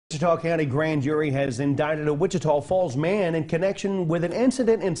Wichita County grand jury has indicted a Wichita Falls man in connection with an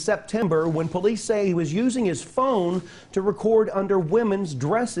incident in September when police say he was using his phone to record under women's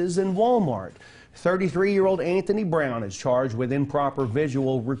dresses in Walmart. 33-year-old Anthony Brown is charged with improper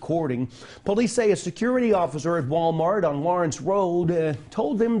visual recording. Police say a security officer at Walmart on Lawrence Road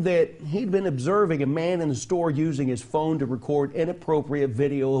told them that he'd been observing a man in the store using his phone to record inappropriate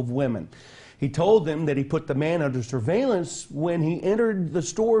video of women. He told them that he put the man under surveillance when he entered the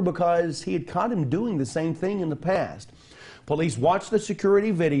store because he had caught him doing the same thing in the past. Police watched the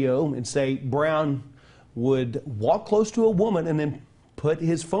security video and say Brown would walk close to a woman and then put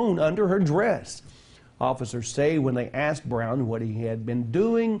his phone under her dress. Officers say when they asked Brown what he had been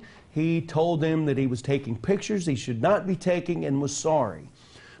doing, he told them that he was taking pictures he should not be taking and was sorry.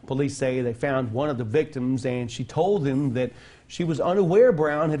 Police say they found one of the victims and she told them that she was unaware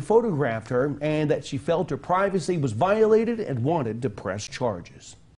Brown had photographed her and that she felt her privacy was violated and wanted to press charges.